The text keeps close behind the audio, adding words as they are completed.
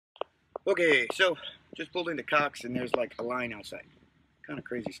Okay, so just pulled into Cox and there's like a line outside. Kind of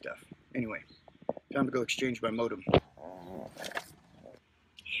crazy stuff. Anyway, time to go exchange my modem.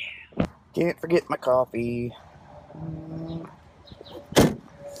 Can't forget my coffee.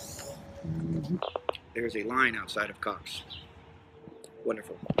 There's a line outside of Cox.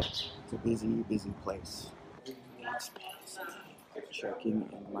 Wonderful. It's a busy, busy place. Checking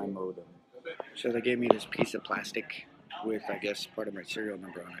in my modem. So they gave me this piece of plastic with, I guess, part of my serial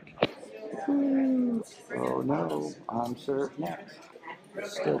number on it. Oh no, I'm served next.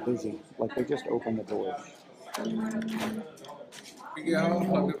 Still busy, like they just opened the doors.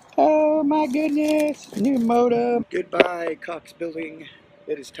 Oh my goodness, new modem. Goodbye, Cox Building.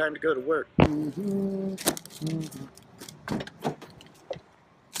 It is time to go to work.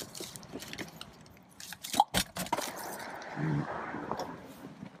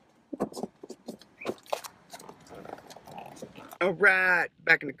 All right,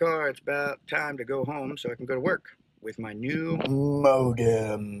 back in the car. It's about time to go home so I can go to work with my new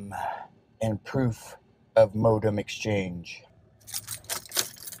modem and proof of modem exchange.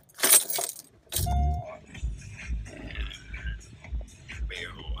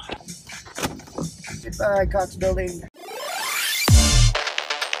 Goodbye, Cox Building.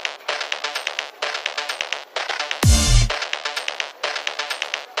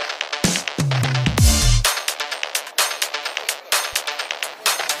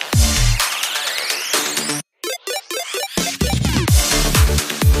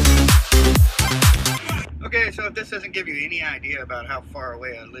 Okay, so if this doesn't give you any idea about how far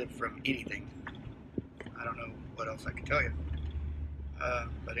away I live from anything, I don't know what else I can tell you.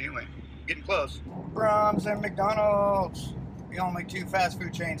 But anyway, getting close. Brahms and McDonald's, the only two fast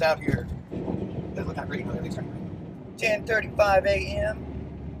food chains out here. Doesn't look kind of pretty, but at least 10:35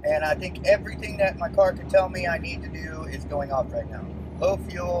 a.m. And I think everything that my car could tell me I need to do is going off right now. Low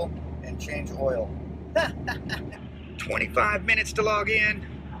fuel and change oil. 25 minutes to log in.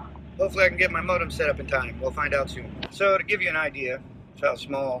 Hopefully I can get my modem set up in time. We'll find out soon. So to give you an idea of how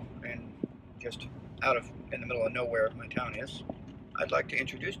small and just in the middle of nowhere my town is, I'd like to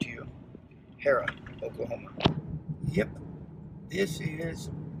introduce to you Hera, Oklahoma. Yep, this is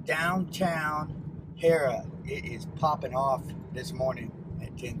downtown Hera. It is popping off this morning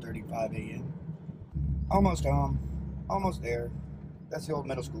at 10:35 a.m. Almost home, almost there. That's the old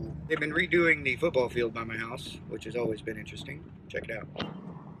middle school. They've been redoing the football field by my house, which has always been interesting. Check it out.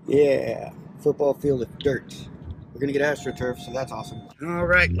 Yeah, football field of dirt. We're gonna get AstroTurf, so that's awesome. All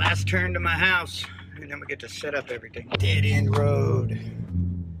right, last turn to my house, and then we get to set up everything. Dead end road.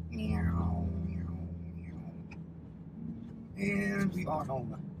 And we are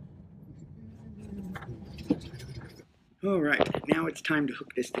home. All right, now it's time to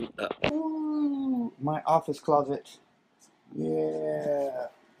hook this thing up. Ooh, my office closet. Yeah,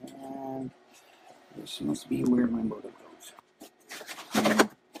 and this must be where my modem goes.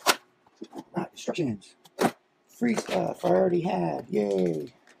 Instructions. Free stuff I already had.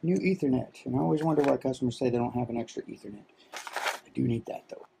 Yay. New Ethernet. And I always wonder why customers say they don't have an extra Ethernet. I do need that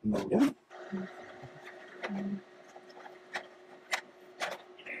though. Modem.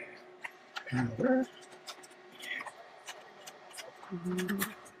 Power.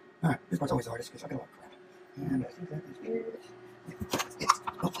 Alright, this part's always the hardest because I gotta walk around. And I think that is it.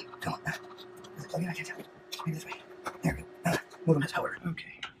 Hopefully, come on. Is it plugged in? I can't tell. Maybe this way. There we go. Modem has power.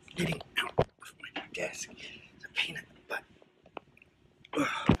 Okay. Getting out of my desk. It's a pain in the butt.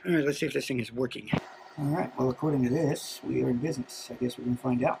 Alright, let's see if this thing is working. Alright, well according to this, we are in business. I guess we can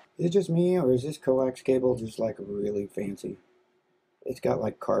find out. Is it just me, or is this coax cable just like really fancy? It's got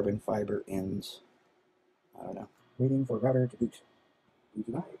like carbon fiber ends. I don't know. Waiting for router to boot. Boot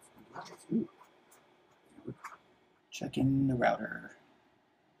live. Ooh. Checking the router.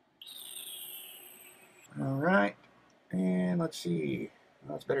 Alright, and let's see.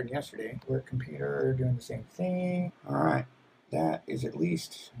 Well, that's better than yesterday. Work computer doing the same thing. Alright. That is at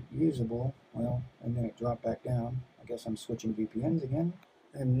least usable. Well, and then it dropped back down. I guess I'm switching VPNs again.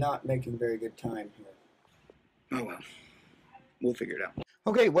 I'm not making very good time here. Oh well. We'll figure it out.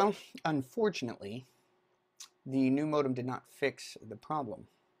 Okay, well, unfortunately, the new modem did not fix the problem.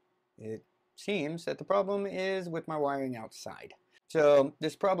 It seems that the problem is with my wiring outside. So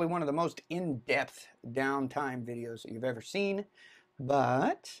this is probably one of the most in-depth downtime videos that you've ever seen,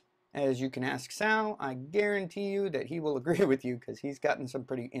 but as you can ask Sal, I guarantee you that he will agree with you because he's gotten some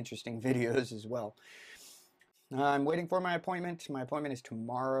pretty interesting videos as well. I'm waiting for my appointment. My appointment is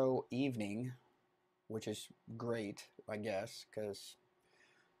tomorrow evening, which is great, I guess, because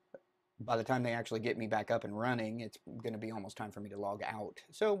by the time they actually get me back up and running, it's going to be almost time for me to log out.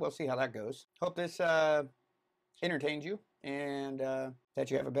 So we'll see how that goes. Hope this entertains you. and that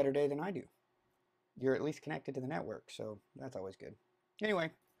you have a better day than I do. You're at least connected to the network, so that's always good.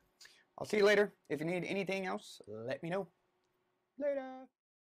 Anyway, I'll see you later. If you need anything else, let me know. Later.